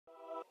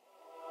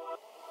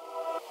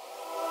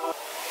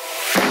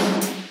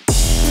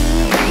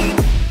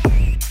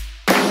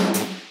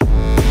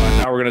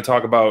we're going to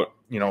talk about,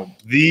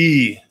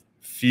 the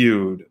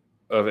feud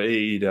of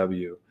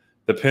AEW,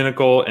 the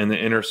Pinnacle and the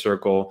Inner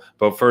Circle.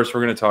 But first,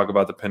 we're going to talk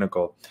about the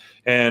Pinnacle.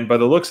 And by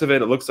the looks of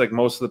it, it looks like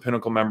most of the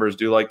Pinnacle members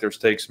do like their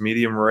steaks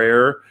medium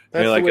rare.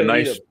 They like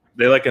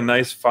a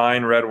nice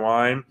fine red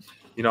wine.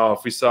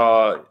 If we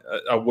saw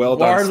a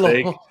well-done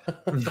steak,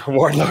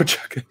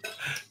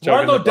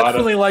 Wardlow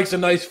definitely likes a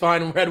nice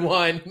fine red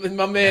wine.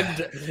 My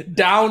man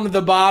downed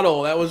the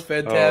bottle. That was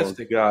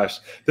fantastic. Oh gosh,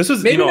 this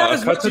was maybe not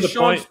as much as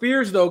Sean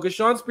Spears though, because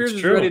Sean Spears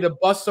is ready to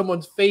bust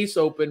someone's face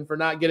open for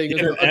not getting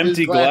an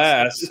empty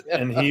glass,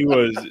 and he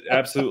was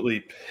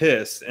absolutely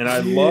pissed. And I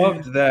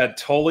loved that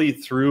Tully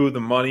threw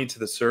the money to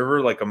the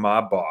server like a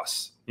mob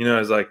boss.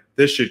 It's like,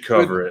 this should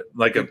cover it,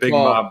 like a big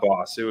mob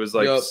boss. It was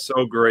like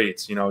so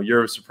great.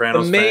 You're a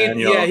Sopranos fan.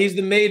 Yeah, he's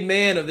the made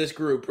man of this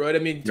group, right? I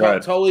mean,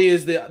 Tully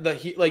is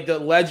the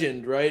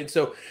legend, right?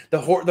 So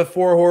the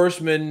Four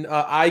Horsemen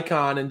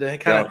icon, and to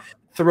kind of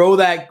throw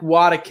that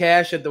wad of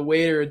cash at the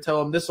waiter and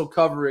tell him this will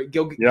cover it.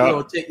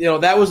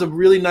 That was a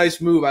really nice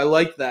move. I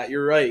like that.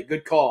 You're right.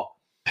 Good call.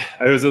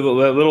 It was a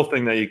little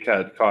thing that you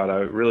caught.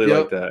 I really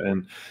like that.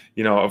 And,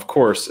 of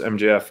course,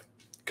 MJF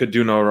could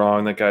do no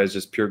wrong. That guy is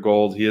just pure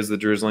gold. He is the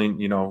drizzling,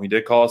 he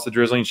did call us the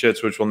drizzling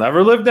shits, which will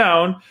never live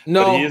down.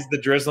 No, but he is the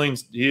drizzling.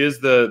 He is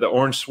the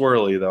orange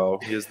swirly, though.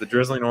 He is the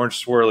drizzling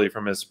orange swirly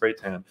from his spray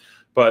tan.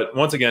 But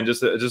once again,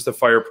 just a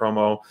fire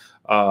promo.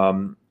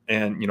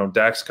 And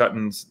Dax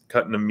cutting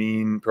a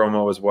mean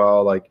promo as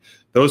well. Like,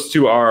 those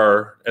two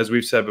are, as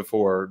we've said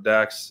before,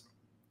 Dax,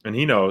 and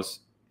he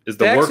knows, is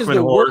the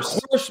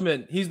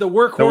workhorseman. He's the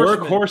workhorseman. The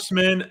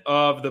workhorseman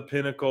of the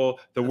Pinnacle,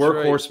 the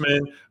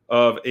workhorseman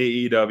of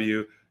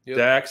AEW. Yep.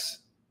 Dax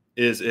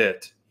is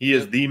it. He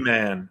is the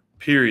man,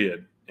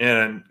 period.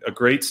 And a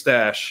great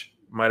stash,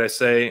 might I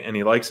say, and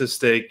he likes his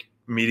steak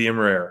medium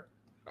rare.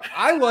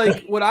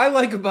 What I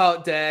like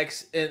about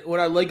Dax, and what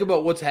I like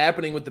about what's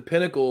happening with the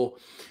Pinnacle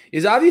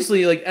is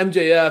obviously like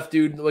MJF,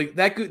 dude. Like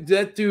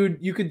that dude,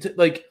 you could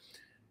like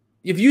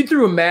if you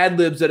threw a Mad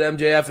Libs at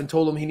MJF and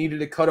told him he needed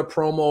to cut a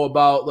promo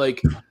about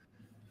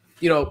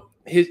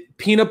his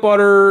peanut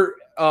butter,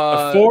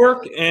 a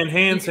fork and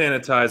hand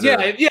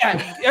sanitizer.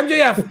 Yeah,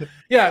 MJF.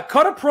 Yeah,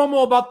 cut a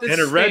promo about this and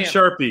a red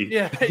Sharpie.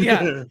 Yeah.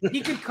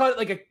 He could cut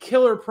like a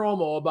killer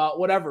promo about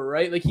whatever,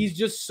 right? Like he's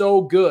just so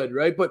good,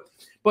 right? But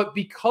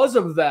because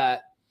of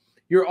that,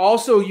 you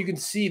can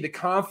see the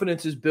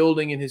confidence is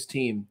building in his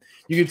team.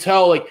 You can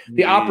tell like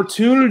the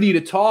opportunity to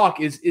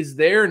talk is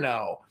there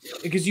now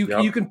because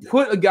you can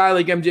put a guy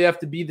like MJF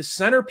to be the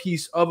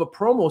centerpiece of a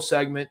promo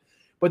segment,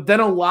 but then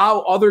allow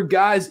other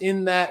guys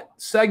in that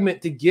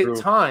segment to get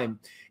time.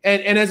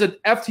 And as an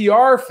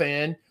FTR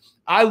fan,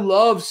 I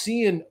love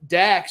seeing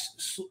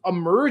Dax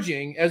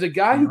emerging as a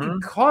guy who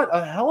can cut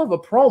a hell of a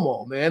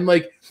promo, man.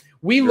 Like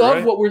we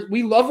love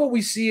what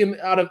we see him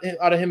out of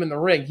him in the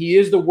ring. He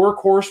is the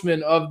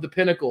workhorseman of the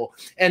Pinnacle,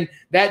 and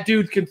that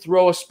dude can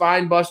throw a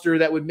spine buster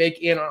that would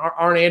make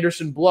Arn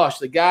Anderson blush.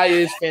 The guy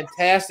is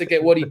fantastic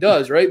at what he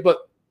does, right?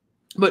 But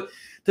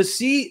to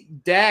see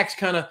Dax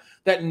kind of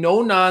that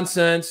no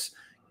nonsense,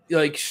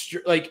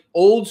 like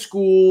old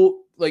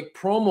school like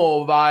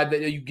promo vibe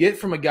that you get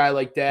from a guy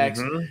like Dax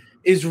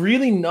is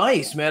really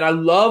nice, man. I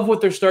love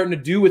what they're starting to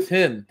do with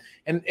him,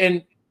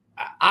 and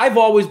I've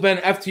always been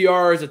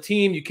FTR as a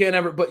team. You can't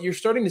ever, but you're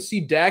starting to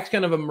see Dax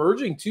kind of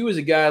emerging too as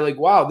a guy like,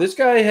 wow, this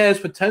guy has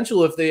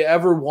potential if they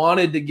ever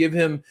wanted to give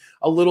him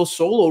a little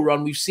solo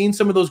run. We've seen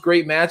some of those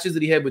great matches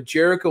that he had with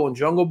Jericho and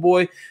Jungle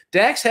Boy.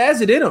 Dax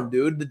has it in him,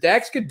 dude. The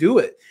Dax could do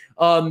it.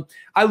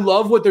 I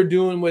love what they're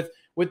doing with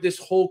this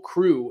whole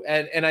crew.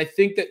 And I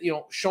think that,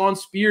 Sean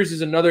Spears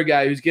is another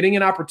guy who's getting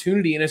an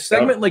opportunity in a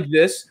segment like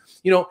this,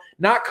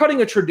 not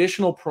cutting a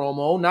traditional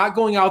promo, not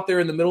going out there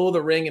in the middle of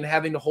the ring and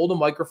having to hold a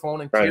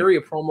microphone and carry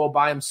a promo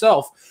by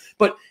himself,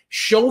 but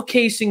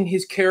showcasing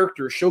his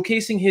character,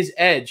 showcasing his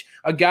edge,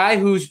 a guy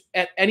who's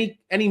at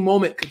any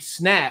moment could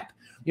snap.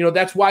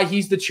 That's why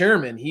he's the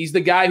chairman. He's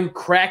the guy who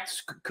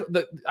cracked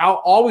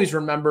I'll always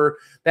remember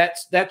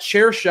that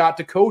chair shot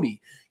to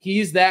Cody.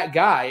 He's that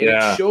guy. And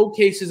it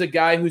showcases a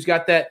guy who's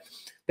got that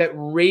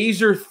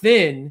razor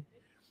thin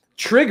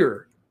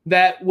trigger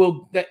that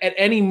at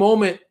any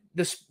moment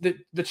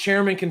the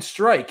chairman can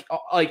strike.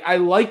 Like I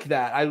like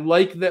that. I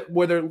like that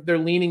where they're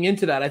leaning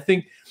into that. I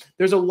think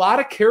there's a lot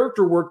of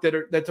character work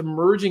that's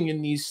emerging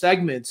in these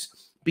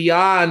segments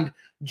beyond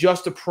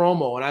just a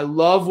promo, and I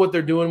love what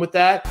they're doing with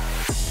that.